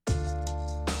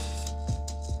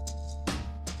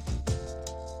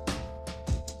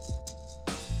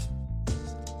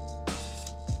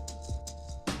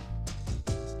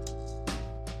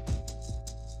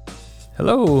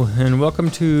Hello, and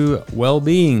welcome to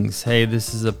Well-Beings. Hey,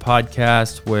 this is a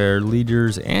podcast where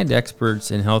leaders and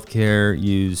experts in healthcare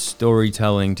use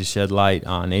storytelling to shed light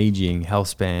on aging, health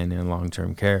span, and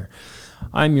long-term care.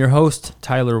 I'm your host,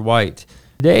 Tyler White.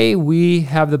 Today, we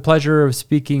have the pleasure of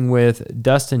speaking with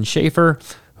Dustin Schaefer,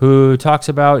 who talks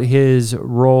about his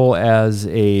role as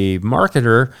a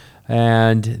marketer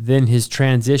and then his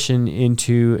transition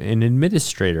into an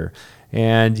administrator.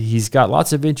 And he's got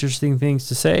lots of interesting things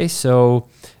to say, so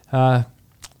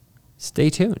stay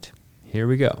tuned. Here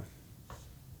we go.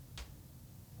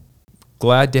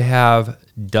 Glad to have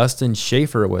Dustin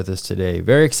Schaefer with us today.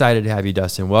 Very excited to have you,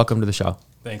 Dustin. Welcome to the show.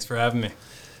 Thanks for having me.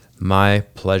 My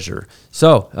pleasure.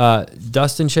 So,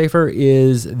 Dustin Schaefer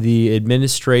is the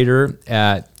administrator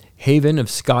at Haven of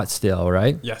Scottsdale,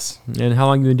 right? Yes. And how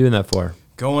long have you been doing that for?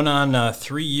 Going on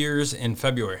 3 years in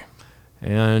February.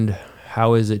 And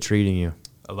how is it treating you?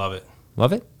 I love it.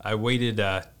 Love it? I waited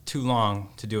too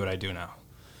long to do what I do now.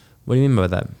 What do you mean by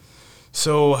that?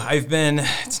 So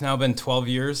it's now been 12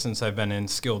 years since I've been in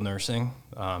skilled nursing.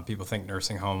 People think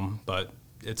nursing home, but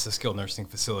it's a skilled nursing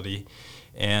facility.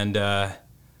 And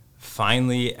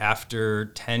finally, after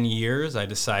 10 years, I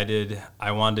decided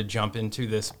I wanted to jump into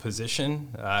this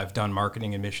position. I've done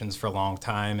marketing admissions for a long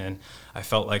time, and I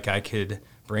felt like I could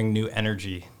bring new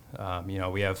energy.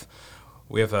 We have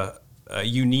a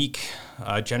unique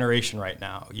generation right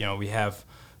now. We have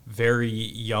very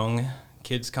young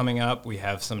kids coming up. We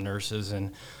have some nurses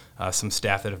and some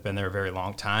staff that have been there a very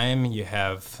long time. You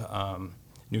have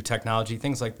new technology,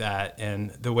 things like that. And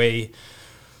the way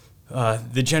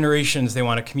the generations they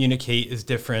want to communicate is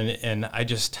different. And I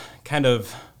just kind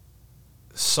of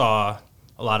saw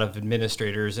a lot of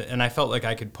administrators, and I felt like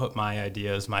I could put my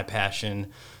ideas, my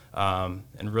passion,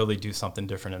 and really do something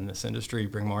different in this industry,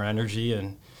 bring more energy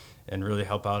and really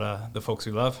help out the folks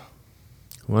we love.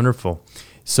 Wonderful.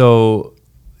 So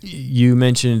you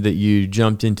mentioned that you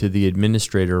jumped into the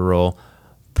administrator role.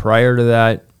 Prior to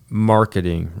that,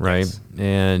 marketing, right? Yes.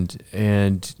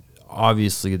 And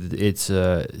obviously it's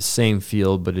a same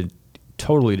field, but a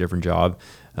totally different job.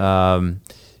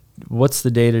 What's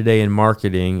the day-to-day in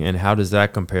marketing, and how does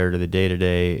that compare to the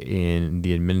day-to-day in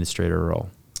the administrator role?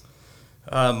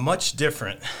 Much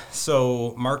different.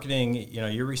 So marketing,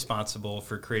 you're responsible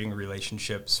for creating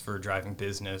relationships, for driving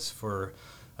business, for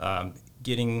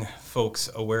getting folks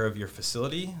aware of your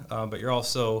facility, but you're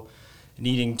also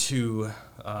needing to,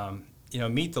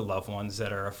 meet the loved ones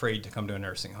that are afraid to come to a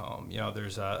nursing home.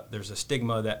 There's a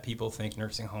stigma that people think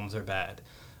nursing homes are bad.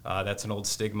 That's an old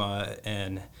stigma,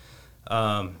 and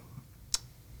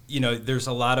there's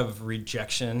a lot of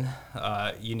rejection.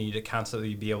 You need to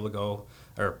constantly be able to go.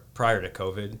 Or prior to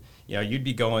COVID, you'd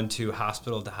be going to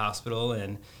hospital,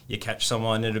 and you catch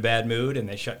someone in a bad mood, and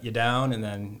they shut you down, and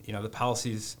then the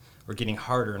policies were getting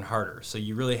harder and harder. So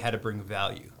you really had to bring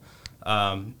value,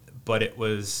 but it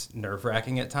was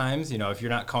nerve-wracking at times. If you're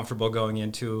not comfortable going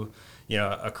into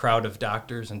a crowd of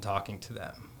doctors and talking to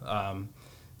them,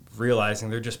 realizing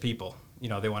they're just people.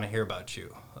 They want to hear about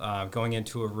you. Going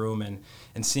into a room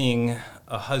and seeing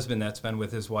a husband that's been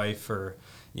with his wife for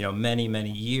many,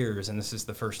 many years, and this is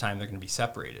the first time they're going to be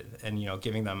separated, and,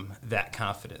 giving them that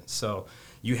confidence. So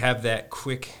you have that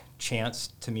quick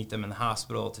chance to meet them in the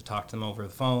hospital, to talk to them over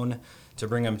the phone, to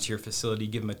bring them to your facility,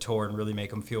 give them a tour, and really make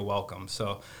them feel welcome.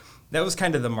 So that was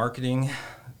kind of the marketing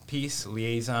piece,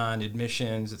 liaison,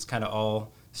 admissions. It's kind of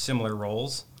all similar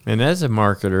roles. And as a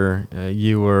marketer,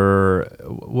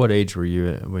 what age were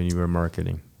you when you were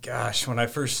marketing? Gosh, when I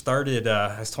first started,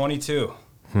 I was 22.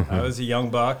 I was a young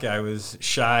buck. I was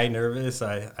shy, nervous.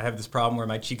 I have this problem where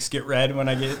my cheeks get red when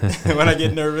I get when I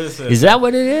get nervous. Is that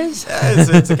what it is?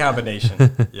 It's a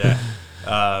combination. Yeah.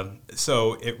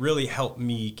 So it really helped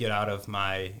me get out of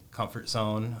my comfort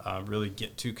zone. Really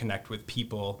get to connect with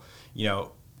people.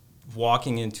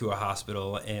 Walking into a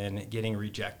hospital and getting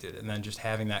rejected, and then just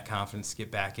having that confidence to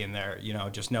get back in there.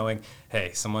 Just knowing,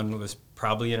 hey, someone was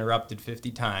probably interrupted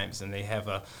 50 times, and they have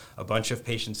a bunch of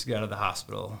patients to get out of the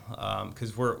hospital.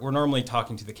 Because we're normally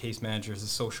talking to the case managers, the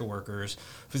social workers,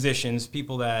 physicians,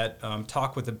 people that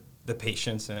talk with the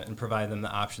patients and provide them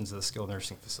the options of the skilled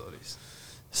nursing facilities.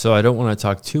 So I don't want to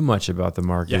talk too much about the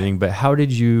marketing, but what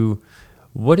did you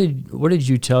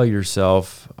tell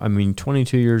yourself? I mean,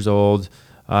 22 years old.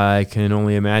 I can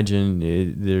only imagine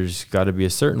there's got to be a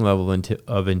certain level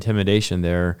of intimidation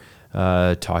there,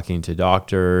 talking to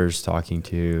doctors, talking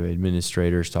to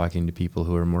administrators, talking to people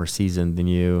who are more seasoned than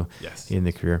you in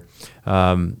the career.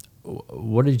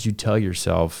 What did you tell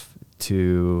yourself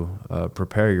to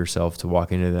prepare yourself to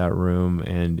walk into that room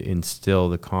and instill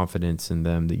the confidence in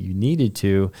them that you needed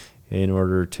to in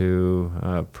order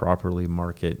to properly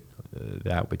market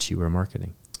that which you were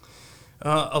marketing?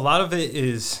 A lot of it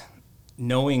is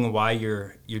knowing why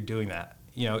you're doing that.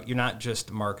 You're not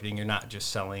just marketing, you're not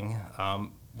just selling.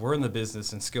 We're in the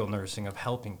business in skilled nursing of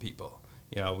helping people.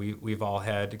 We've all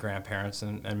had grandparents,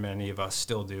 and many of us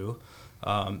still do.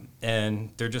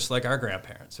 And they're just like our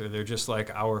grandparents, or they're just like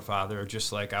our father, or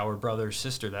just like our brother or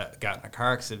sister that got in a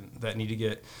car accident that need to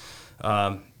get,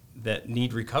 that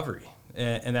need recovery.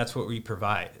 And that's what we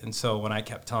provide. And so when I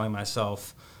kept telling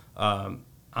myself,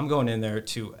 I'm going in there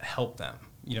to help them,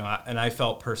 and I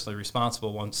felt personally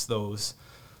responsible once those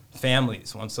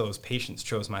patients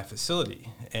chose my facility.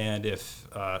 And if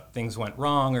things went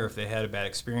wrong, or if they had a bad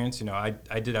experience,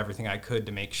 I did everything I could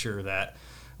to make sure that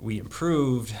we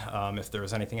improved, if there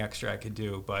was anything extra I could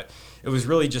do. But it was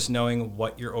really just knowing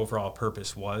what your overall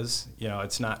purpose was.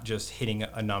 It's not just hitting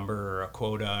a number or a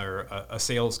quota or a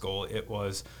sales goal. It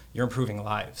was you're improving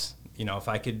lives. If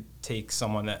I could take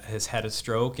someone that has had a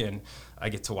stroke and I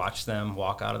get to watch them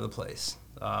walk out of the place,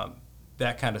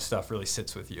 that kind of stuff really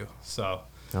sits with you. So.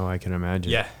 Oh, I can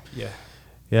imagine.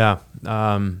 Yeah.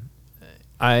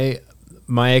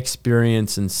 My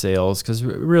experience in sales, because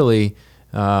really,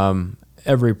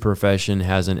 every profession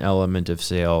has an element of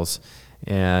sales,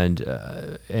 and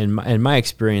my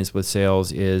experience with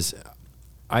sales is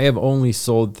I have only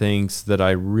sold things that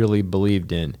I really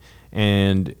believed in.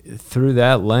 And through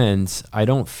that lens, I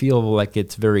don't feel like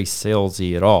it's very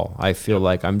salesy at all. I feel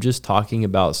like I'm just talking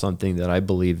about something that I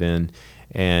believe in,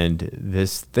 and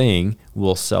this thing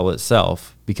will sell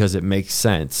itself because it makes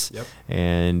sense,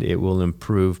 and it will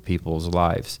improve people's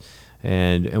lives.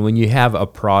 And when you have a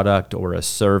product or a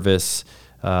service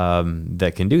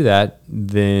that can do that,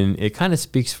 then it kind of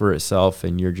speaks for itself,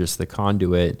 and you're just the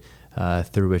conduit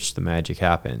through which the magic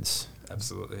happens.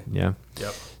 Absolutely. Yeah.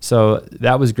 Yep. So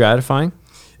that was gratifying?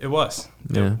 It was.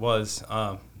 Yeah. It was.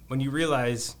 When you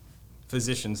realize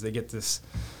physicians, they get this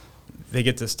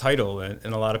title, and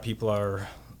a lot of people are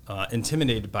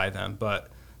intimidated by them, but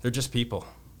they're just people,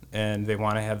 and they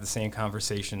want to have the same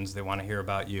conversations. They want to hear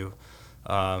about you.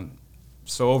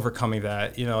 So overcoming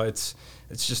that, it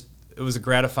was a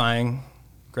gratifying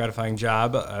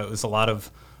job. It was a lot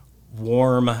of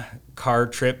warm car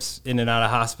trips in and out of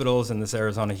hospitals in this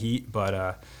Arizona heat,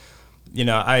 but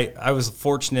I was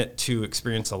fortunate to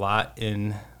experience a lot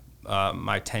in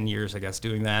my 10 years, I guess,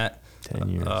 doing that. 10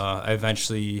 years. I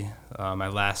eventually, my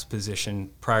last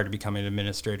position prior to becoming an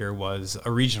administrator was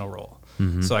a regional role.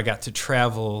 Mm-hmm. So I got to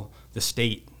travel the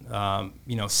state,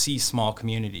 see small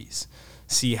communities,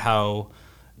 see how,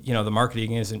 the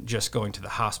marketing isn't just going to the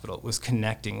hospital. It was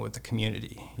connecting with the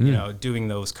community, doing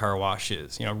those car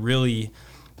washes, really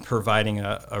providing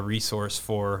a resource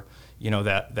for,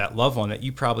 that loved one that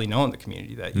you probably know in the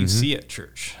community that you see at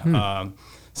church.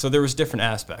 So there was different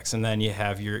aspects, and then you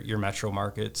have your metro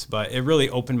markets, but it really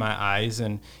opened my eyes,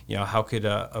 and how could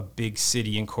a big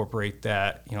city incorporate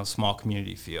that small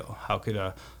community feel? How could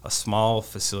a small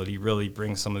facility really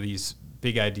bring some of these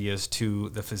big ideas to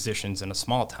the physicians in a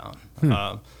small town?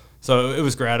 So it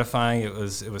was gratifying. It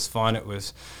was fun. It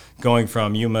was going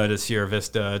from Yuma to Sierra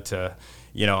Vista to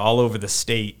all over the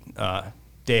state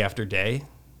day after day.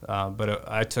 But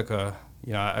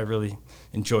I really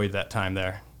enjoyed that time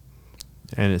there.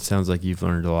 And it sounds like you've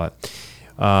learned a lot.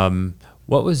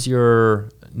 What was your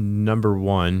number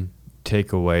one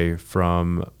takeaway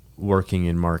from working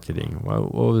in marketing?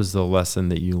 What was the lesson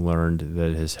that you learned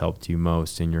that has helped you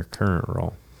most in your current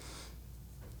role?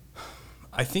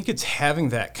 I think it's having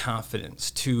that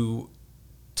confidence to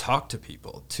talk to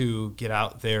people, to get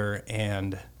out there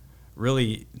and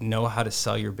really know how to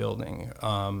sell your building.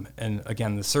 And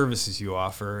again, the services you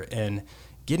offer and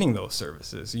getting those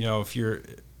services.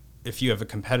 If you have a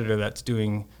competitor that's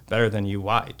doing better than you,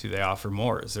 why? Do they offer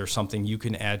more? Is there something you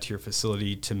can add to your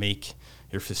facility to make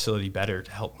your facility better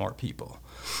to help more people?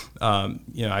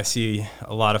 I see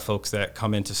a lot of folks that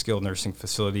come into skilled nursing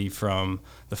facility from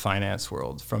the finance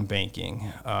world, from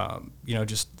banking,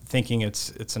 just thinking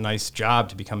it's a nice job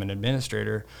to become an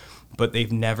administrator, but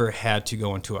they've never had to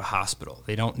go into a hospital.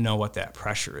 They don't know what that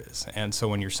pressure is. And so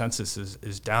when your census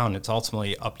is down, it's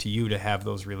ultimately up to you to have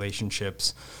those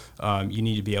relationships. You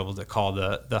need to be able to call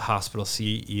the hospital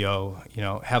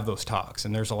CEO, have those talks.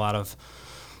 And there's a lot of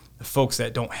folks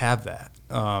that don't have that.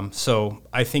 So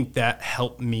I think that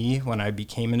helped me when I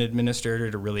became an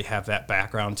administrator to really have that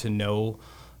background to know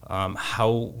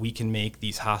how we can make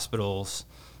these hospitals,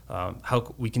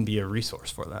 how we can be a resource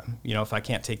for them. If I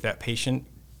can't take that patient,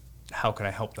 how can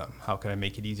I help them? How can I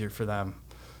make it easier for them?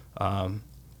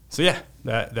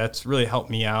 That's really helped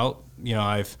me out.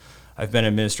 I've been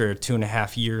administrator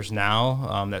 2.5 years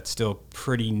now. That's still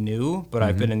pretty new, but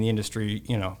I've been in the industry,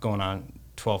 going on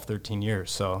 12, 13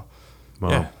 years. So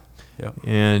Wow. Yeah.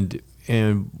 And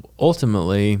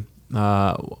ultimately,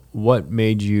 what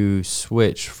made you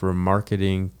switch from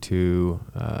marketing to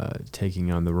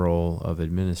taking on the role of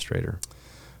administrator?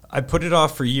 I put it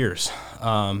off for years.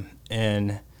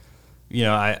 And,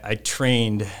 I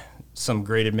trained some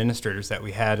great administrators that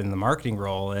we had in the marketing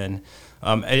role. And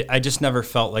I just never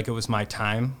felt like it was my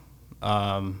time.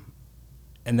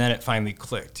 And then it finally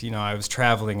clicked. I was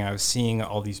traveling. I was seeing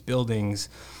all these buildings.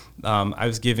 I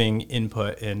was giving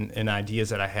input and ideas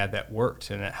that I had that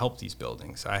worked and it helped these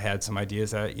buildings. I had some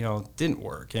ideas that, didn't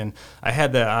work. And I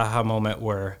had that aha moment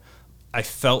where I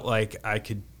felt like I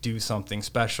could do something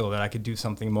special, that I could do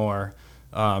something more,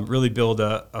 really build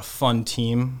a fun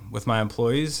team with my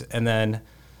employees, and then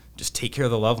just take care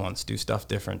of the loved ones, do stuff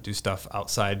different, do stuff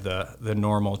outside the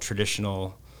normal,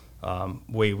 traditional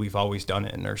way we've always done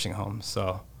it in nursing homes.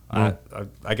 So I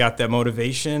got that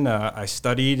motivation. I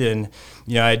studied, and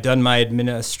I had done my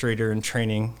administrator in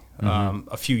training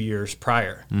a few years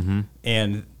prior,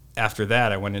 and after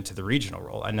that I went into the regional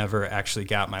role. I never actually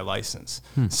got my license.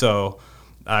 So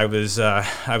I was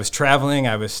traveling,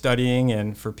 I was studying,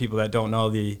 and for people that don't know,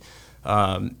 you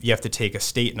have to take a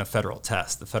state and a federal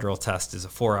test. The federal test is a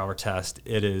 4-hour test.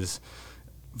 It is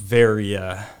very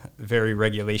very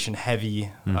regulation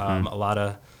heavy, a lot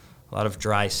of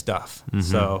dry stuff.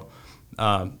 So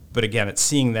but again, it's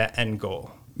seeing that end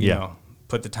goal.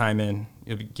 Put the time in,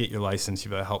 you'll get your license,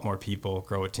 you'll help more people,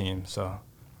 grow a team. So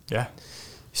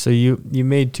so you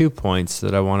made 2 points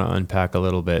that I want to unpack a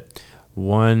little bit.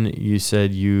 One, you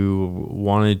said you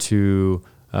wanted to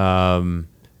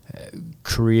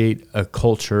create a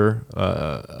culture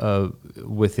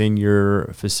within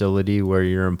your facility where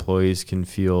your employees can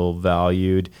feel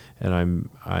valued, and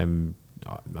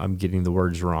I'm getting the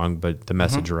words wrong, but the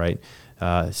message right.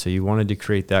 So you wanted to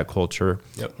create that culture.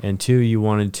 Yep. And 2, you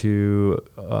wanted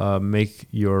to make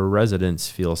your residents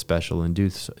feel special and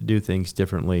do things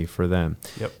differently for them.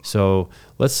 Yep. So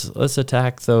let's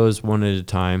attack those one at a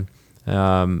time.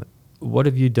 What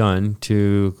have you done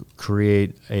to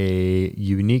create a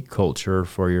unique culture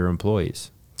for your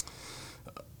employees?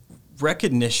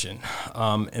 Recognition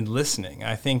and listening.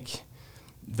 I think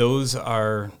those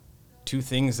are 2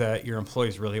 things that your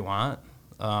employees really want.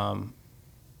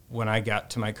 When I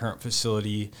got to my current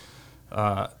facility,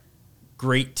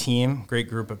 great team, great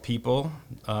group of people.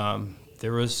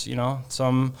 There was,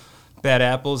 some bad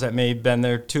apples that may have been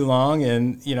there too long,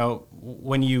 and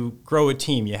when you grow a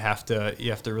team, you have to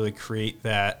really create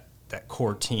that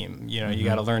core team. You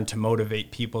got to learn to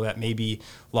motivate people that maybe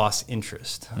lost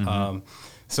interest.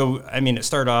 So I mean, it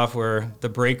started off where the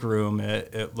break room,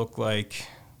 it looked like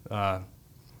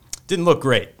didn't look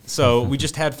great. So we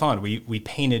just had fun. We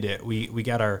painted it. We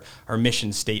got our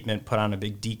mission statement put on a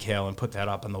big decal and put that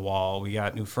up on the wall. We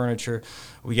got new furniture.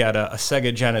 We got a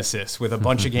Sega Genesis with a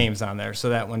bunch of games on there, so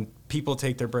that when people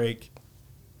take their break,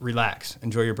 relax,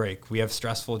 enjoy your break. We have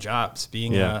stressful jobs.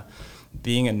 Being a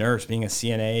nurse, being a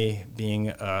CNA, being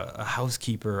a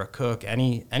housekeeper, a cook,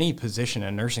 any position in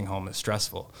a nursing home is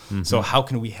stressful. So how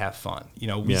can we have fun?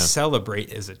 We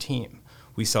celebrate as a team.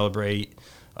 We celebrate,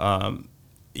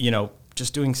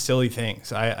 just doing silly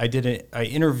things. I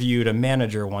interviewed a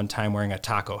manager one time wearing a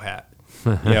taco hat.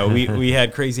 We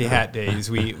had crazy hat days.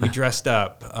 We dressed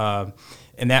up,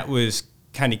 and that was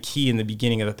kind of key in the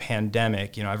beginning of the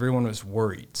pandemic. Everyone was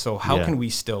worried. So how can we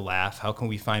still laugh? How can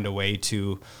we find a way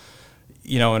to,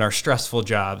 in our stressful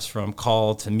jobs, from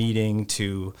call to meeting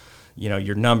to,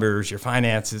 your numbers, your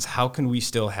finances, how can we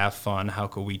still have fun? How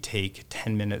can we take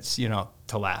 10 minutes,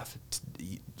 to laugh?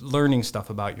 Learning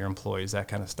stuff about your employees, that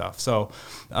kind of stuff. So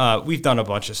we've done a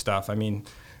bunch of stuff. I mean,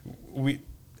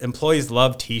 employees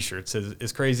love T-shirts.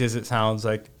 As crazy as it sounds,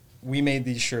 like we made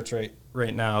these shirts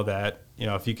right now that,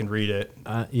 if you can read it.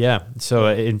 So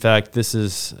in fact, this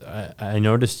is, I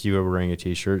noticed you were wearing a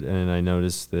T-shirt, and I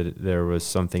noticed that there was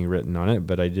something written on it,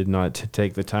 but I did not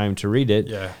take the time to read it.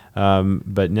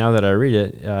 But now that I read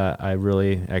it, I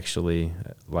really actually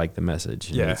like the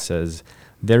message. It says,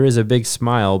 "There is a big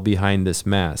smile behind this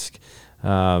mask."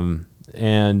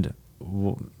 And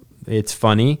it's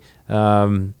funny,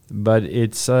 but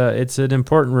it's an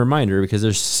important reminder, because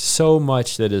there's so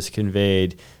much that is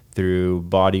conveyed through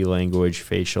body language,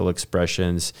 facial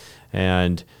expressions,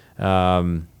 and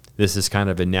this is kind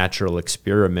of a natural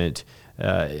experiment.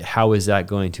 How is that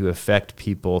going to affect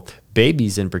people,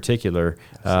 babies in particular?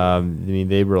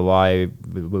 They rely,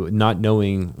 not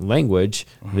knowing language,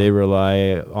 they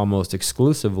rely almost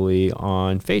exclusively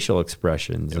on facial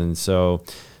expressions. And so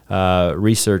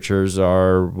researchers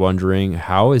are wondering,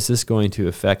 how is this going to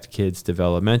affect kids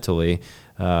developmentally?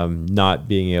 not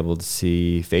being able to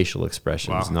see facial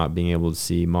expressions, Wow. not being able to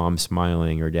see mom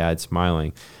smiling or dad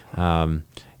smiling.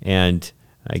 And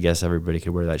I guess everybody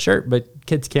could wear that shirt, but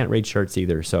kids can't read shirts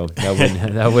either. So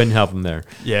that wouldn't help them there.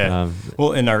 Yeah.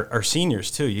 Well, and our seniors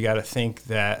too, you got to think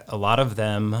that a lot of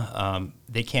them,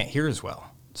 they can't hear as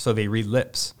well. So they read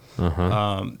lips.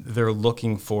 They're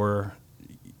looking for,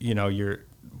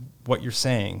 what you're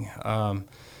saying.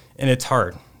 And it's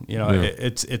hard,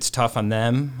 it's tough on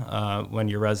them. When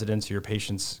your residents or your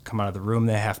patients come out of the room,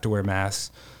 they have to wear masks.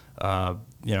 At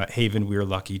Haven, we were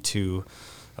lucky to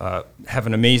have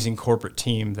an amazing corporate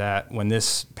team that when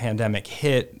this pandemic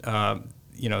hit,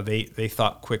 they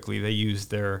thought quickly. They used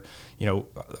their,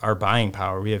 our buying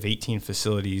power. We have 18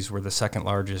 facilities. We're the second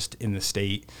largest in the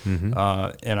state. And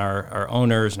our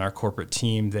owners and our corporate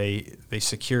team, they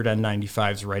secured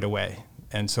N95s right away.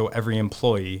 And so every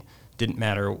employee, didn't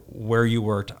matter where you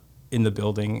worked in the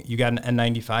building, you got an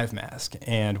N95 mask.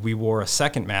 And we wore a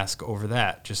second mask over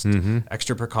that, just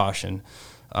extra precaution.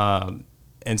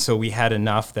 And so we had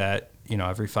enough that,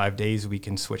 every 5 days we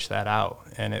can switch that out.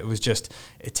 And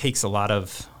it takes a lot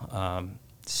of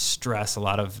stress, a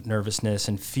lot of nervousness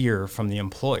and fear from the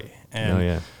employee.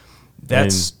 And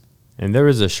and there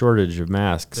was a shortage of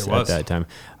masks at that time.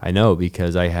 I know,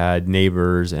 because I had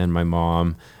neighbors and my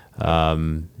mom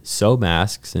sew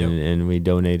masks, and we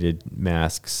donated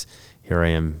masks. Here I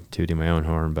am tooting my own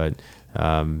horn, but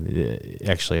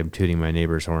actually I'm tooting my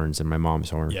neighbor's horns and my mom's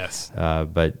horn. Yes.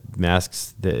 But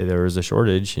masks, there was a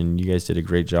shortage, and you guys did a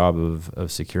great job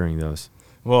of securing those.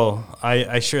 Well,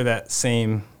 I share that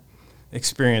same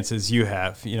experience as you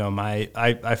have.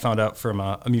 I found out from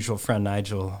a mutual friend,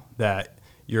 Nigel, that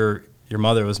your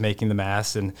mother was making the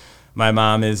masks, and my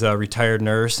mom is a retired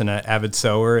nurse and an avid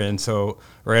sewer, and so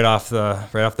right off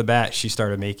the bat, she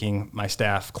started making my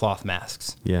staff cloth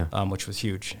masks, which was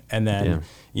huge. And then,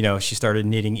 she started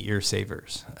knitting ear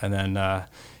savers. And then,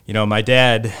 my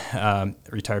dad,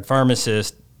 retired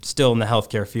pharmacist, still in the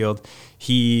healthcare field,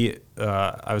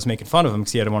 I was making fun of him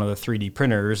because he had one of the 3D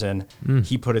printers, and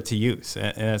he put it to use.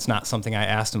 And it's not something I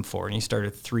asked him for. And he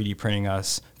started 3D printing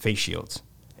us face shields.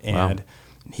 And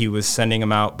he was sending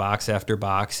them out box after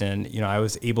box, and I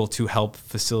was able to help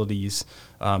facilities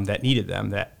that needed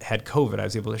them, that had COVID. I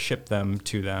was able to ship them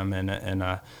to them,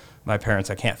 and my parents,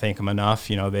 I can't thank them enough.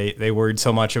 They worried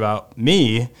so much about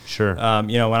me. Sure. When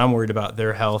I'm worried about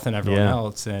their health and everyone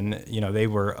else, and they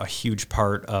were a huge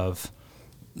part of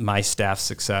my staff's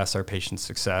success, our patients'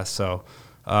 success. So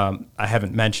I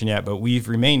haven't mentioned yet, but we've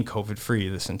remained COVID-free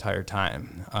this entire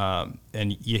time.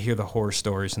 And you hear the horror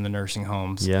stories in the nursing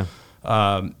homes. Yeah.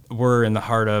 We're in the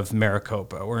heart of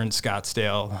Maricopa. We're in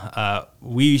Scottsdale.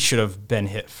 We should have been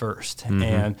hit first.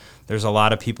 And there's a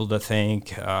lot of people to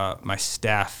thank. My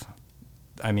staff,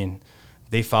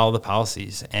 they follow the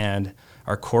policies. And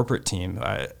our corporate team,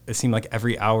 it seemed like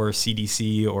every hour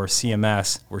CDC or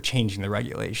CMS were changing the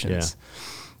regulations.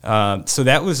 So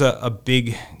that was a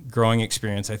big growing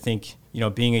experience. I think,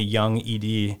 being a young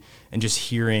ED and just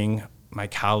hearing my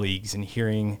colleagues and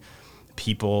hearing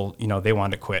people, they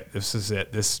wanted to quit. This is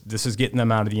it. This is getting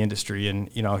them out of the industry. And,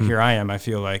 here I am. I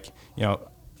feel like,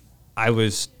 I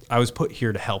was put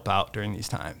here to help out during these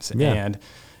times. And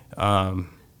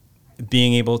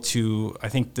being able to, I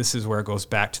think this is where it goes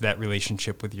back to that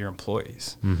relationship with your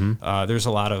employees. There's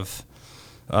a lot of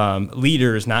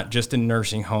leaders, not just in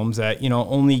nursing homes, that,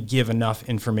 only give enough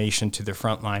information to their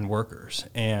frontline workers.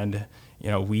 And,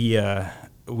 we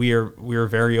are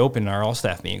very open in our all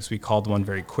staff meetings. We called one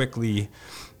very quickly.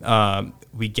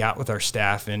 We got with our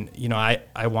staff, and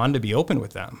I wanted to be open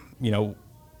with them.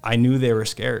 I knew they were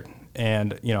scared,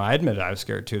 and I admitted I was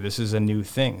scared too. This is a new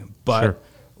thing, but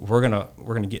we're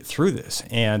gonna get through this.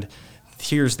 And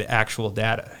here's the actual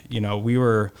data.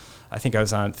 I think I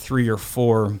was on 3 or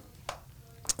 4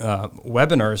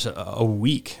 webinars a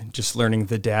week, just learning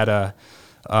the data.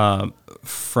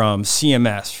 From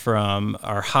CMS, from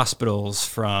our hospitals,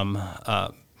 from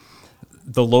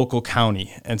the local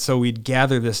county. And so we'd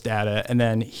gather this data and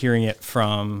then hearing it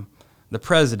from the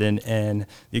president and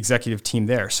the executive team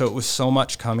there. So it was so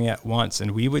much coming at once,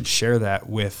 and we would share that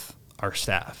with our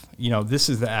staff. This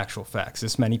is the actual facts.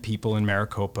 This many people in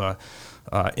Maricopa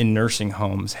in nursing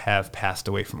homes have passed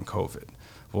away from COVID.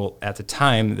 Well, at the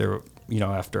time, there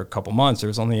after a couple months, there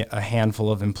was only a handful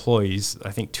of employees,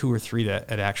 I think 2 or 3 that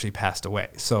had actually passed away.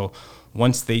 So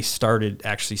once they started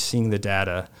actually seeing the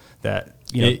data that,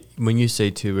 when you say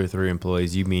 2 or 3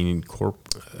 employees, you mean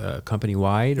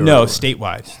company-wide? No,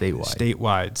 statewide.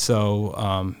 Statewide.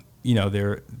 So,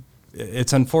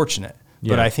 it's unfortunate,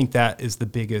 but I think that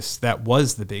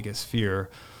was the biggest fear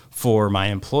for my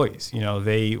employees.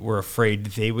 They were afraid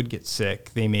they would get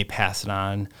sick. They may pass it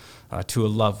on to a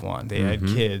loved one. They had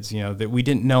kids, that we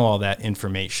didn't know all that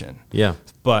information. Yeah.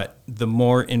 But the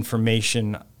more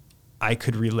information I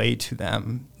could relay to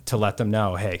them to let them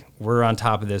know, hey, we're on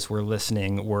top of this, we're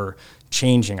listening, we're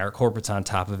changing, our corporate's on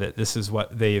top of it. This is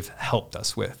what they've helped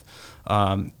us with.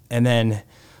 And then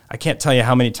I can't tell you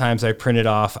how many times I printed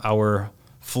off our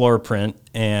floor print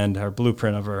and our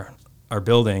blueprint of our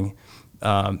building,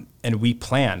 and we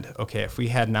planned, okay, if we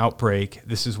had an outbreak,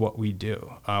 this is what we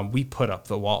do. We put up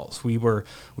the walls. We were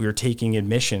taking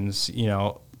admissions,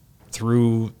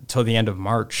 through till the end of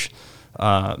March.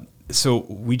 So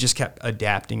we just kept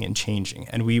adapting and changing,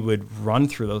 and we would run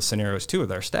through those scenarios too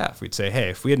with our staff. We'd say, hey,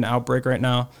 if we had an outbreak right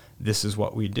now, this is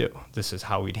what we do. This is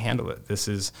how we'd handle it. This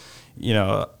is,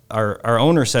 our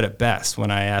owner said it best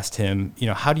when I asked him,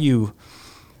 how do you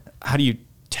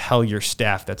tell your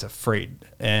staff that's afraid?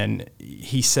 And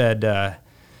he said that,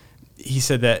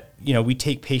 we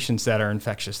take patients that are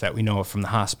infectious that we know of from the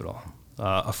hospital,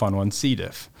 a fun one, C.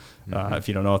 diff. If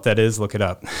you don't know what that is, look it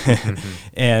up.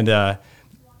 And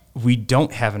we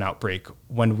don't have an outbreak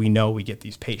when we know we get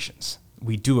these patients.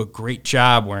 We do a great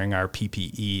job wearing our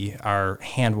PPE, our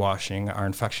hand washing, our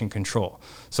infection control.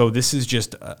 So this is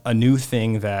just a new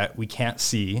thing that we can't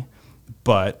see,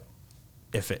 but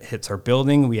if it hits our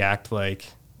building, we act like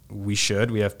we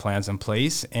should. We have plans in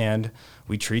place, and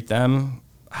we treat them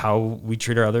how we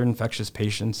treat our other infectious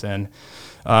patients, and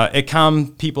it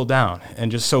calmed people down.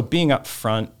 And just so being up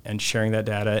front and sharing that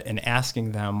data and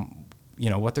asking them,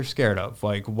 what they're scared of,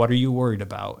 like, what are you worried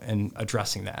about, and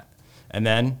addressing that. And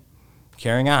then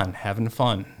carrying on, having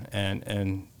fun,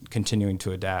 and continuing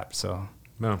to adapt. So,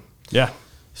 no. Yeah.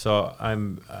 So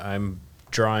I'm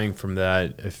drawing from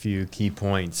that a few key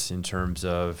points in terms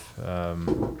of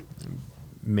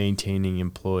maintaining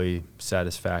employee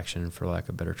satisfaction, for lack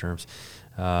of better terms,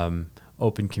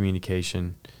 open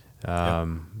communication,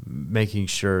 making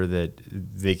sure that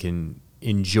they can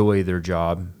enjoy their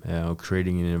job,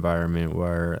 creating an environment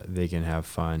where they can have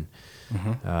fun.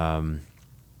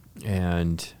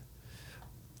 And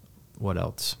what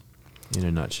else in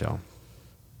a nutshell?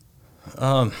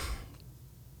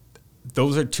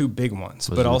 Those are two big ones,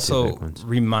 but also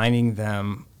reminding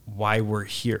them why we're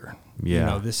here.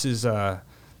 Yeah. This is a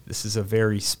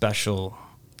very special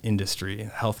industry,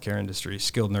 healthcare industry,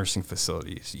 skilled nursing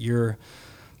facilities. You're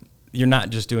not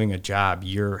just doing a job,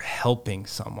 you're helping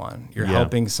someone. You're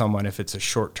helping someone. If it's a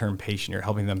short-term patient, you're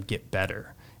helping them get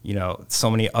better. So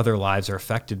many other lives are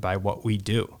affected by what we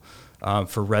do.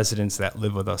 For residents that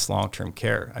live with us long-term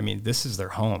care, I mean, this is their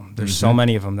home. There's so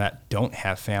many of them that don't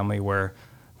have family where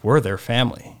we're their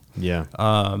family. Yeah.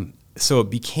 So it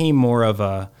became more of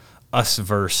a us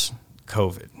versus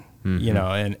COVID,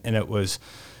 and it was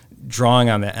drawing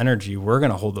on the energy. We're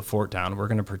going to hold the fort down. We're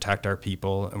going to protect our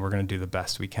people, and we're going to do the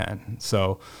best we can.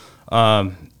 So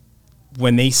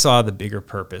when they saw the bigger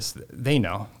purpose, they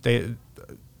know.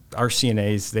 Our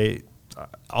CNAs,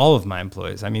 all of my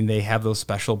employees, I mean, they have those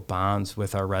special bonds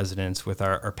with our residents, with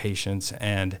our patients,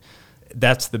 and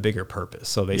that's the bigger purpose.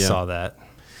 So they saw that.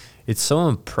 It's so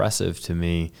impressive to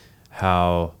me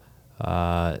how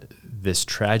this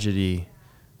tragedy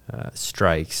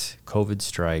strikes, COVID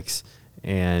strikes,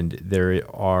 and there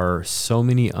are so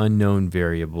many unknown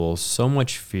variables, so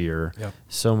much fear,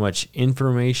 so much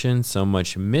information, so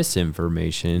much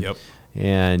misinformation.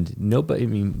 And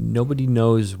nobody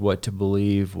knows what to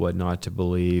believe, what not to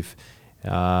believe.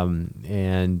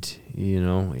 And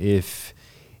if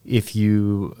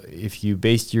you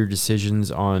based your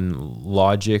decisions on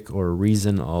logic or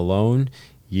reason alone,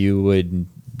 you would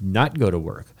not go to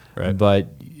work. Right.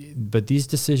 But these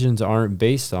decisions aren't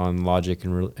based on logic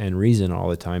and reason all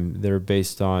the time. They're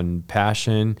based on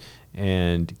passion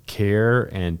and care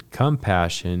and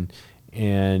compassion,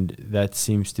 and that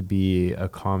seems to be a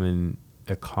common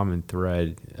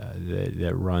thread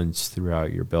that runs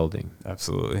throughout your building.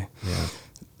 Absolutely. Yeah.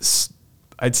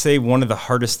 I'd say one of the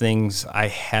hardest things I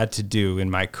had to do in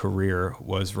my career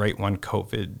was right when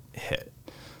COVID hit.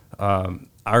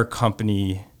 Our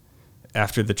company,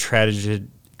 after the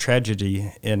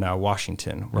tragedy in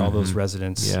Washington, where all those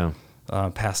residents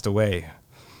passed away,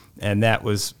 and that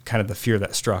was kind of the fear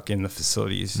that struck in the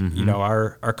facilities.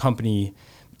 Our company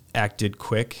acted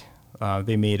quick.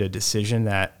 They made a decision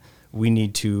that we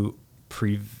need to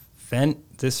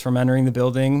prevent this from entering the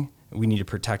building. We need to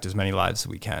protect as many lives as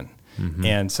we can.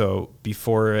 And so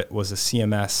before it was a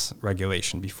CMS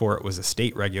regulation, before it was a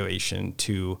state regulation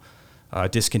to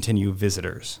discontinue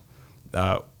visitors,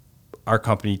 our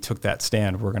company took that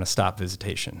stand. We're going to stop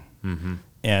visitation.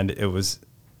 And it was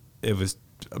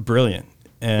brilliant.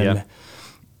 And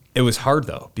It was hard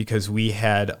though, because we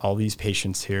had all these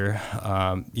patients here.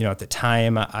 At the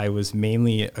time I was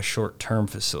mainly a short-term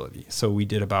facility. So we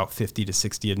did about 50 to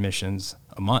 60 admissions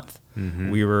a month. Mm-hmm.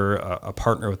 We were a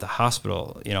partner with the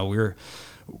hospital.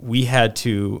 We had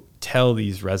to tell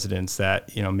these residents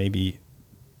that, maybe,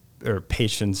 or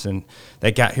patients and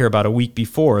that got here about a week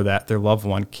before, that their loved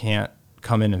one can't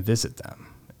come in and visit them.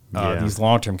 These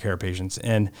long-term care patients,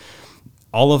 and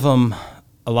a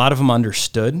lot of them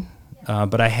understood.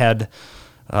 But I had,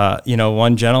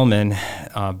 one gentleman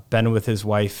been with his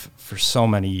wife for so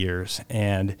many years,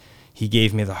 and he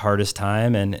gave me the hardest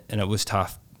time, and it was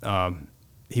tough.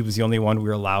 He was the only one we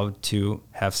were allowed to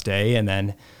have stay, and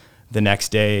then the next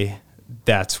day,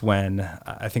 that's when,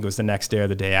 I think it was the next day or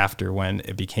the day after, when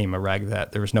it became a reg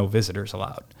that there was no visitors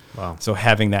allowed. Wow. So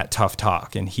having that tough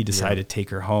talk, and he decided to take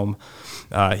her home.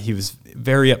 He was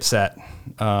very upset.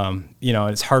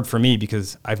 It's hard for me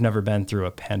because I've never been through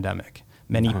a pandemic.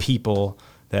 Many people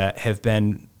that have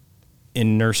been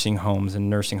in nursing homes and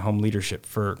nursing home leadership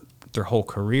for their whole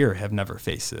career have never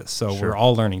faced this. So we're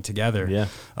all learning together.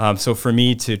 Yeah. So for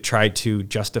me to try to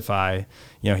justify,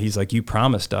 he's like, you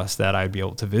promised us that I'd be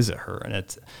able to visit her.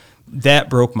 And that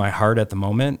broke my heart at the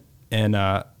moment. And,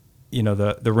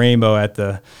 the rainbow at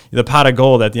the pot of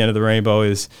gold at the end of the rainbow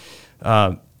is,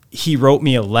 he wrote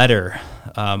me a letter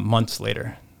months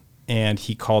later, and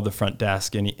he called the front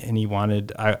desk, and he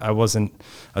wanted, I was in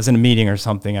a meeting or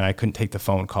something, and I couldn't take the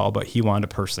phone call, but he wanted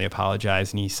to personally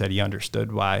apologize, and he said he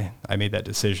understood why I made that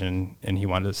decision, and he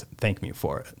wanted to thank me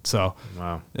for it. So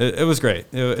wow, it was great.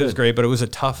 It was great, but it was a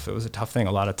tough thing,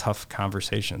 a lot of tough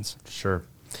conversations. Sure.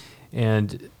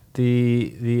 And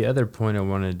the other point I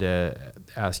wanted to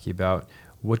ask you about,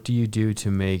 what do you do to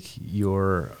make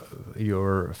your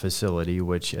facility,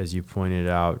 which, as you pointed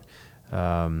out,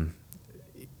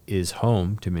 is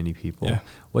home to many people. Yeah.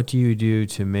 What do you do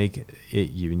to make it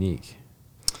unique?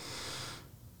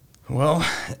 Well,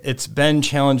 it's been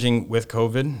challenging with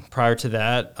COVID. Prior to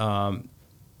that,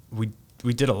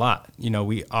 we did a lot.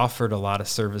 We offered a lot of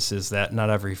services that not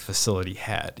every facility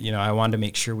had. I wanted to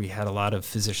make sure we had a lot of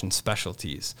physician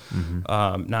specialties,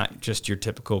 not just your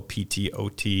typical PT,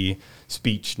 OT,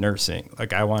 speech, nursing.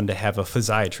 Like, I wanted to have a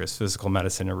physiatrist, physical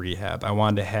medicine, and rehab. I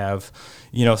wanted to have,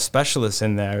 specialists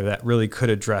in there that really could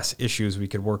address issues. We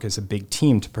could work as a big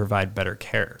team to provide better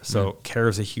care. So care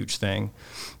is a huge thing.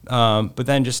 But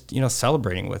then just,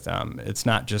 celebrating with them. It's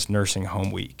not just nursing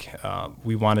home week.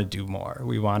 We want to do more.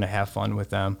 We want to have fun with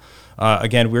them.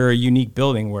 Again, we're a unique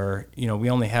building where, we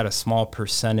only had a small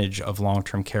percentage of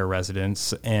long-term care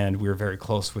residents, and we were very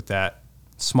close with that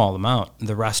small amount.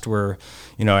 The rest were,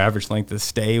 average length of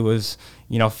stay was,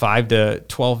 5 to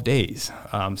 12 days.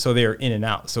 So they were in and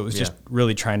out. So it was just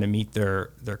really trying to meet their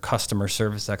customer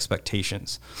service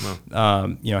expectations.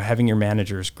 Wow. Having your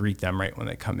managers greet them right when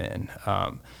they come in.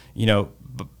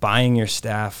 Buying your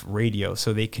staff radio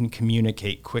so they can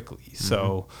communicate quickly.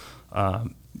 So,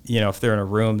 if they're in a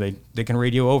room, they can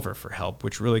radio over for help,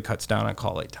 which really cuts down on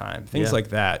call wait time. Things like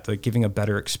that, like giving a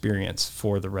better experience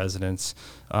for the residents,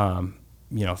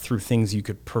 through things you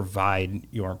could provide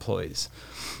your employees.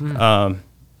 Those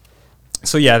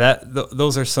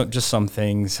are just some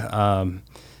things.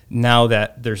 Now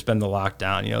that there's been the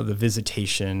lockdown, the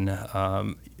visitation,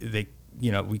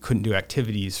 we couldn't do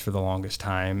activities for the longest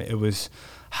time. It was,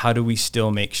 how do we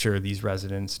still make sure these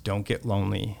residents don't get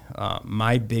lonely?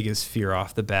 My biggest fear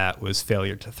off the bat was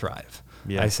failure to thrive.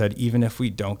 Yeah. I said, even if we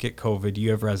don't get COVID,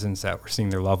 you have residents that were seeing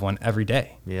their loved one every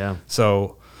day. Yeah.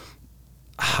 So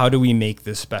how do we make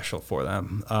this special for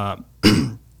them?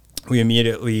 We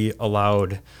immediately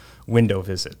allowed window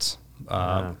visits.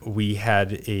 We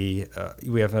had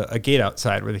we have a gate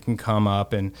outside where they can come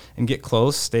up and get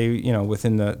close, stay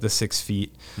within the 6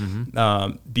 feet.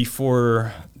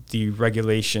 Before the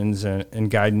regulations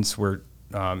and guidance were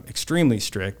extremely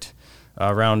strict,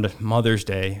 around Mother's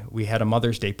Day, we had a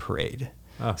Mother's Day parade.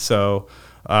 So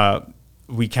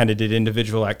we kind of did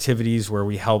individual activities where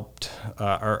we helped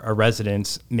our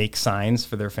residents make signs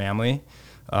for their family.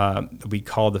 We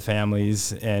called the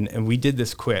families, and we did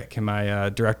this quick. And my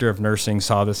director of nursing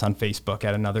saw this on Facebook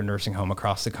at another nursing home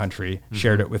across the country,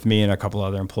 shared it with me and a couple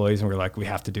other employees, and we were like, we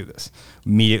have to do this.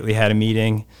 Immediately had a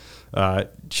meeting,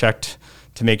 checked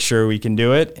to make sure we can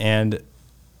do it, and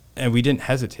we didn't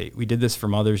hesitate. We did this for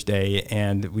Mother's Day,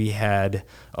 and we had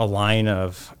a line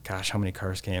of, how many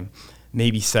cars came?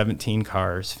 Maybe 17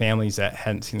 cars, families that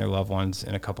hadn't seen their loved ones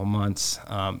in a couple months.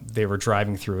 They were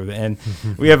driving through, and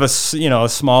we have a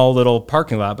small little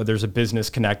parking lot, but there's a business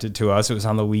connected to us. It was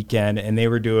on the weekend, and they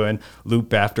were doing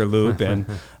loop after loop. And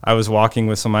I was walking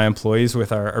with some of my employees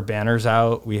with our banners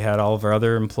out. We had all of our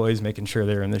other employees making sure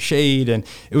they were in the shade, and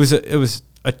it was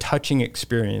a touching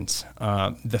experience.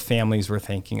 The families were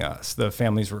thanking us. The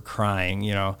families were crying.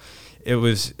 It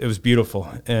was beautiful,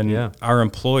 and our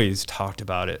employees talked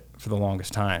about it for the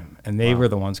longest time, and they were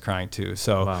the ones crying too.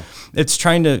 So it's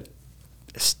trying to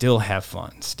still have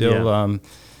fun, still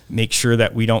make sure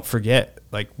that we don't forget.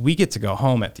 Like, we get to go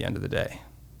home at the end of the day.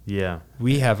 Yeah,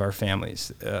 we have our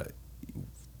families.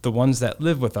 The ones that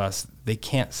live with us, they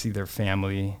can't see their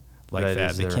family like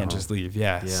that. They can't just leave.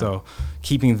 Yeah. So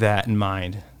keeping that in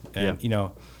mind, and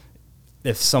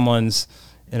if someone's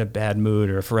in a bad mood,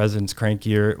 or if a resident's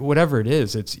cranky, or whatever it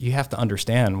is, you have to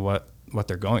understand what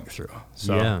they're going through.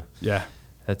 So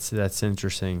that's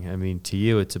interesting. I mean, to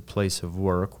you, it's a place of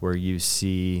work where you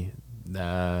see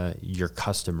your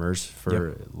customers,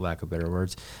 for lack of better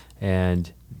words,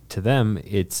 and to them,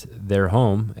 it's their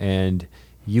home, and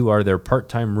you are their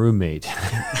part-time roommate.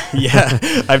 Yeah,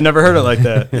 I've never heard it like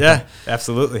that. Yeah,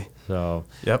 absolutely. So,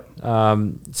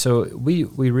 so we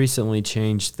recently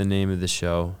changed the name of the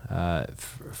show.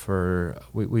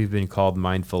 We've been called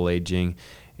Mindful Aging,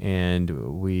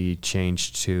 and we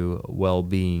changed to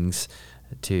Well-Beings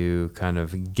to kind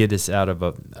of get us out of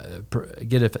a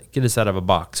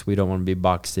box. We don't want to be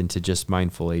boxed into just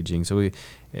mindful aging. So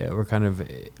we're kind of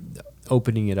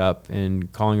opening it up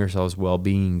and calling ourselves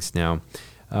Well-Beings now.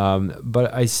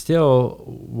 But I still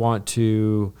want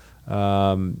to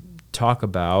talk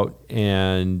about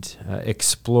and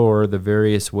explore the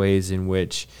various ways in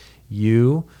which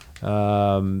you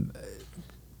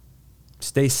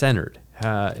stay centered.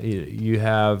 You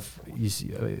have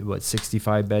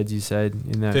 65 beds, you said,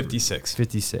 in that? 56.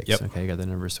 56. Yep. Okay, I got the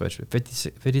number switched.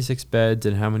 56 beds,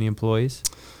 and how many employees?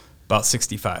 About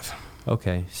 65.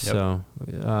 Okay, so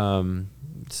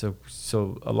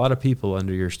a lot of people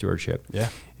under your stewardship. Yeah.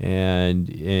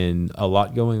 And a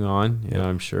lot going on. You know,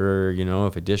 I'm sure,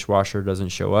 if a dishwasher doesn't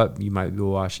show up, you might be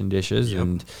washing dishes. Yep.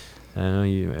 And I know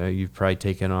you've probably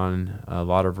taken on a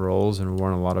lot of roles and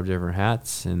worn a lot of different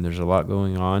hats, and there's a lot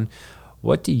going on.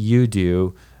 What do you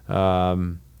do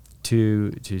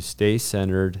to stay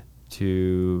centered,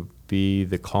 to be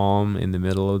the calm in the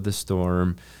middle of the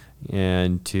storm,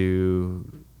 and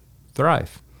to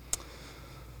thrive?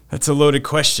 That's a loaded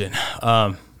question.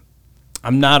 I'm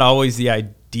not always the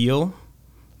ideal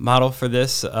model for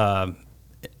this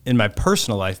in my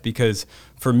personal life, because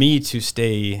for me to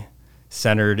stay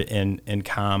centered and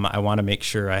calm, I want to make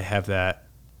sure I have that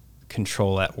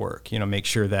control at work, make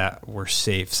sure that we're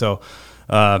safe. So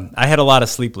I had a lot of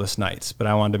sleepless nights, but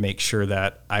I wanted to make sure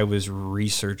that I was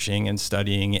researching and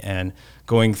studying and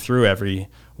going through every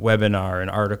webinar and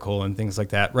article and things like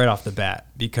that right off the bat,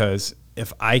 because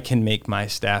if I can make my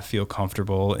staff feel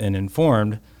comfortable and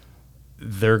informed,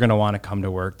 they're going to want to come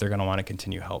to work. They're going to want to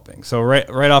continue helping. So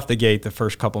right off the gate, the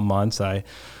first couple months, I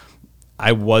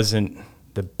wasn't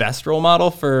the best role model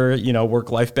for,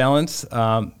 work-life balance.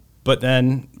 But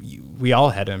then we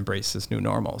all had to embrace this new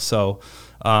normal. So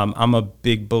I'm a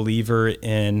big believer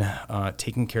in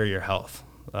taking care of your health.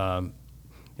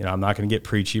 I'm not going to get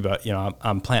preachy, but,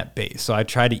 I'm plant-based. So I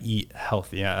try to eat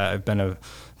healthy. I've been a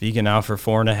vegan now for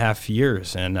 4.5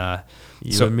 years. And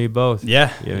you and me both.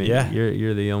 Yeah.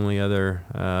 You're the only other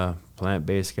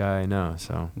plant-based guy I know.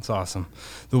 So it's awesome.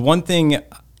 The one thing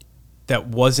that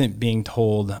wasn't being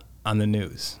told on the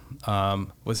news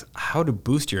was how to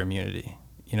boost your immunity.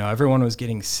 Everyone was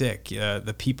getting sick.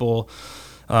 The people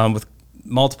with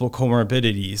multiple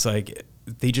comorbidities, like,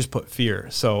 they just put fear.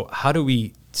 So how do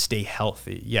we stay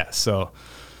healthy? Yes. So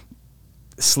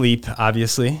sleep,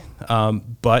 obviously,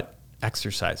 but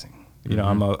exercising.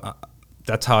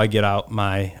 That's how I get out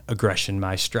my aggression,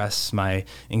 my stress, my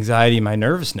anxiety, my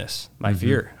nervousness, my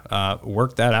fear.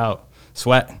 Work that out.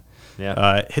 Sweat.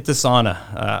 Yeah. Hit the sauna.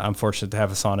 I'm fortunate to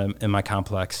have a sauna in my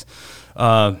complex.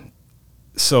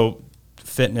 So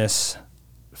fitness,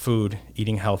 food,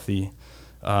 eating healthy,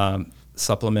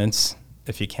 supplements,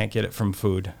 if you can't get it from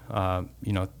food,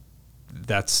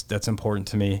 that's important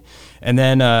to me. And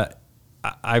then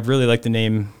I really like the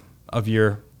name of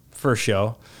your first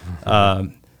show,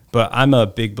 but I'm a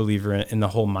big believer in the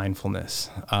whole mindfulness.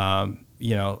 I'm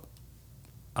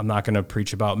not going to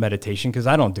preach about meditation because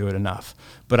I don't do it enough,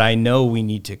 but I know we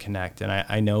need to connect, and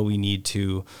I know we need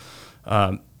to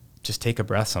just take a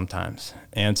breath sometimes.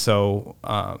 And so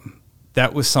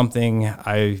that was something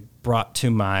I brought to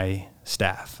my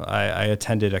staff. I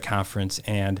attended a conference,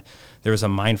 and there was a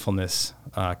mindfulness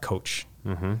coach.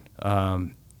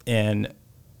 And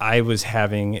I was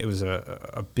it was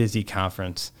a busy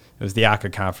conference. It was the ACA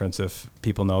conference, if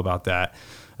people know about that.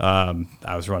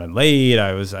 I was running late.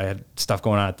 I had stuff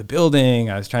going on at the building.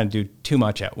 I was trying to do too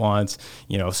much at once,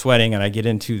 sweating. And I get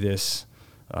into this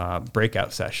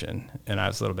breakout session, and I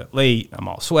was a little bit late. I'm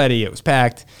all sweaty. It was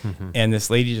packed. And this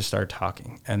lady just started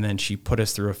talking. And then she put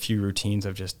us through a few routines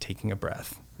of just taking a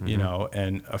breath, you know,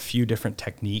 and a few different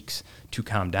techniques to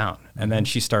calm down. And then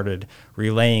she started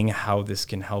relaying how this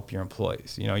can help your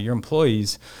employees. You know, your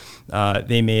employees,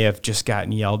 they may have just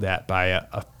gotten yelled at by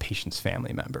a patient's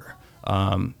family member.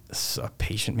 So a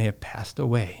patient may have passed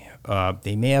away.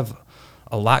 They may have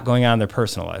a lot going on in their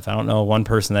personal life. I don't know one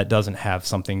person that doesn't have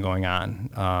something going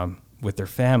on with their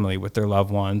family, with their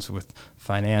loved ones, with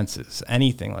finances,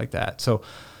 anything like that. So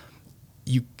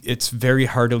it's very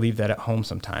hard to leave that at home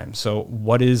sometimes. So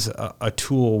what is a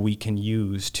tool we can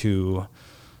use to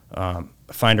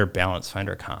find our balance, find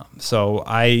our calm? So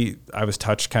I was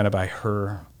touched kind of by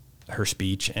her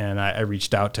speech, and I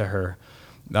reached out to her,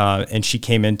 and she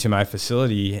came into my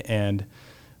facility, and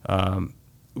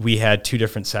we had 2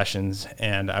 different sessions,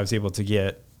 and I was able to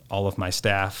get all of my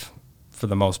staff, for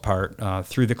the most part,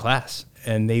 through the class,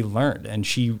 and they learned. And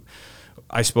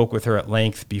I spoke with her at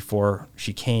length before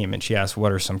she came, and she asked,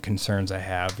 what are some concerns I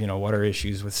have? You know, what are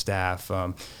issues with staff?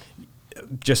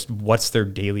 Just what's their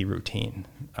daily routine?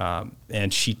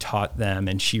 And she taught them,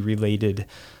 and she related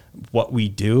what we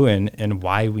do and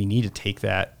why we need to take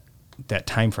that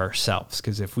time for ourselves,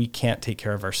 because if we can't take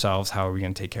care of ourselves, how are we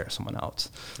going to take care of someone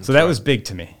else? So that was big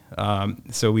to me.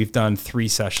 So we've done 3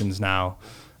 sessions now,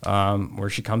 where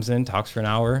she comes in, talks for an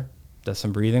hour, does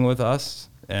some breathing with us,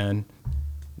 and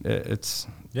it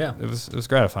was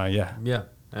gratifying. Yeah.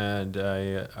 And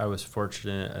I was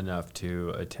fortunate enough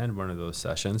to attend one of those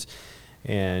sessions,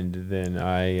 and then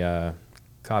I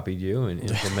copied you and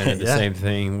implemented the same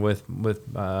thing with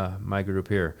my group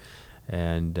here,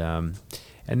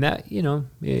 and that, you know,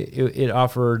 it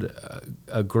offered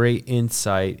a great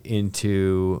insight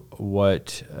into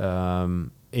what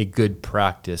a good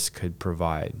practice could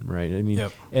provide, right? I mean,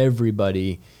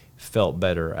 everybody felt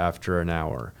better after an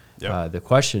hour. The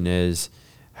question is,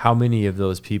 how many of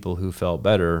those people who felt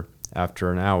better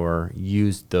after an hour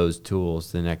used those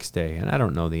tools the next day? And I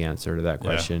don't know the answer to that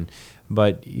question.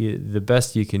 But the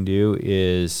best you can do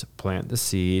is plant the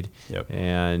seed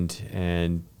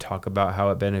and talk about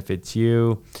how it benefits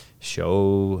you.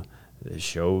 Show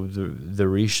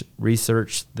the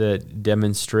research that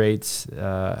demonstrates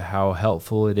how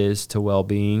helpful it is to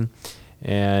well-being.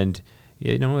 And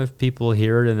you know, if people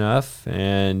hear it enough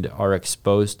and are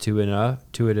exposed to it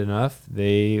enough,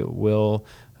 they will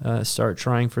start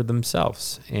trying for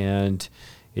themselves. And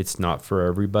it's not for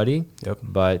everybody,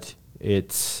 but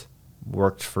it's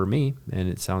worked for me, and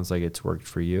it sounds like it's worked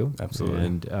for you. Absolutely.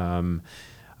 And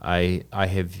I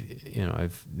have, you know,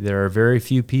 there are very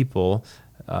few people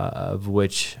of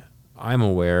which I'm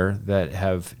aware that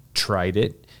have tried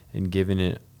it and given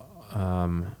it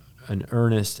an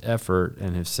earnest effort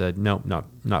and have said, no,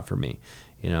 not for me,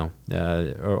 you know,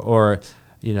 or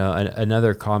you know,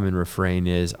 another common refrain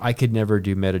is, I could never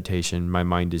do meditation, my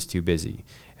mind is too busy.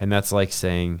 And that's like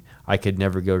saying, I could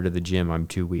never go to the gym, I'm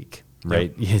too weak.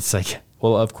 Right? It's like,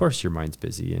 well, of course your mind's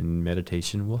busy, and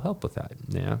meditation will help with that.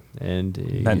 Yeah.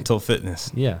 And mental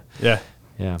fitness. Yeah.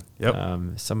 Yep.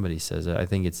 Somebody says it. I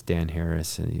think it's Dan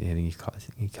Harris, and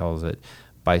he calls it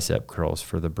bicep curls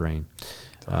for the brain.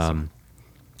 Awesome.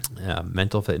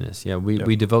 Mental fitness. Yeah.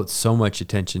 We devote so much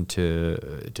attention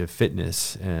to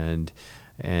fitness and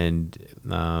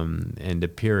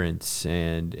appearance,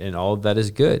 and all of that is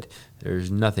good.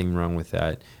 There's nothing wrong with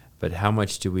that. But how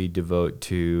much do we devote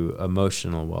to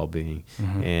emotional well-being?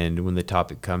 And when the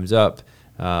topic comes up,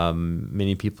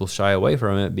 many people shy away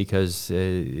from it because,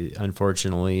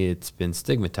 unfortunately, it's been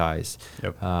stigmatized.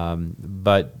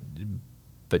 But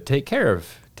take care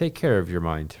of your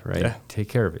mind, right? Yeah. Take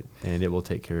care of it, and it will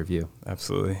take care of you.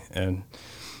 Absolutely. And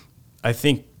I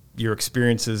think your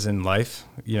experiences in life,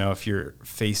 you know, if you're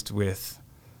faced with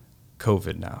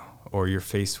COVID now, or you're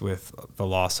faced with the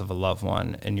loss of a loved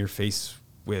one, and you're faced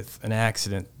with an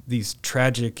accident, these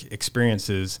tragic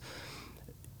experiences,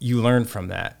 you learn from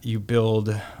that. You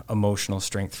build emotional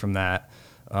strength from that.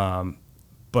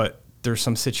 But there's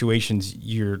some situations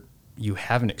you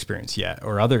haven't experienced yet,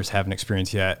 or others haven't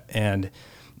experienced yet. And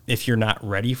if you're not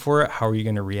ready for it, how are you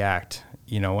going to react,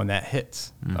 you know, when that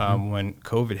hits, when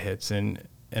COVID hits and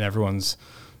everyone's,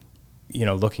 you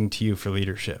know, looking to you for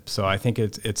leadership. So I think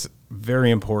it's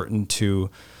very important to,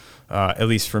 at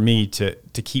least for me, to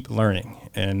keep learning.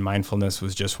 And mindfulness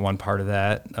was just one part of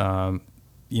that.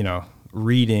 You know,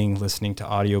 reading, listening to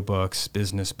audiobooks,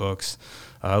 business books,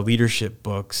 leadership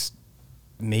books,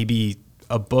 maybe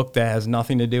a book that has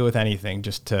nothing to do with anything,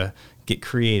 just to get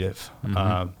creative.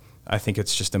 I think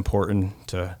it's just important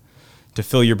to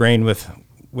fill your brain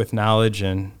with knowledge,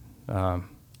 and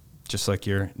just like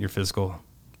your physical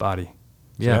body.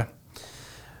 Yeah.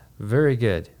 Very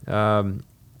good. I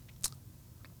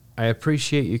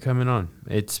appreciate you coming on.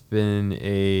 It's been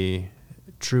a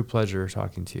true pleasure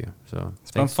talking to you. So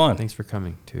it's been fun. Thanks for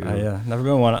coming to. Never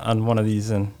been on one of these,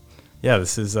 and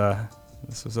this was a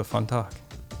fun talk.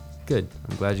 Good.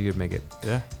 I'm glad you could make it.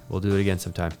 Yeah. We'll do it again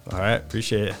sometime. All right.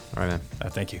 Appreciate it. All right, man.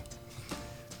 Thank you.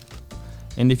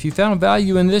 And if you found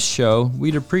value in this show,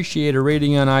 we'd appreciate a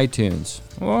rating on iTunes.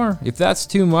 Or if that's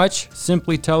too much,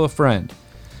 simply tell a friend.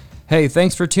 Hey,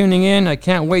 thanks for tuning in. I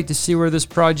can't wait to see where this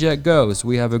project goes.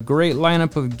 We have a great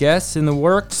lineup of guests in the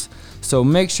works, so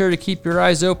make sure to keep your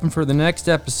eyes open for the next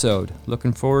episode.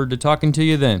 Looking forward to talking to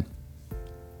you then.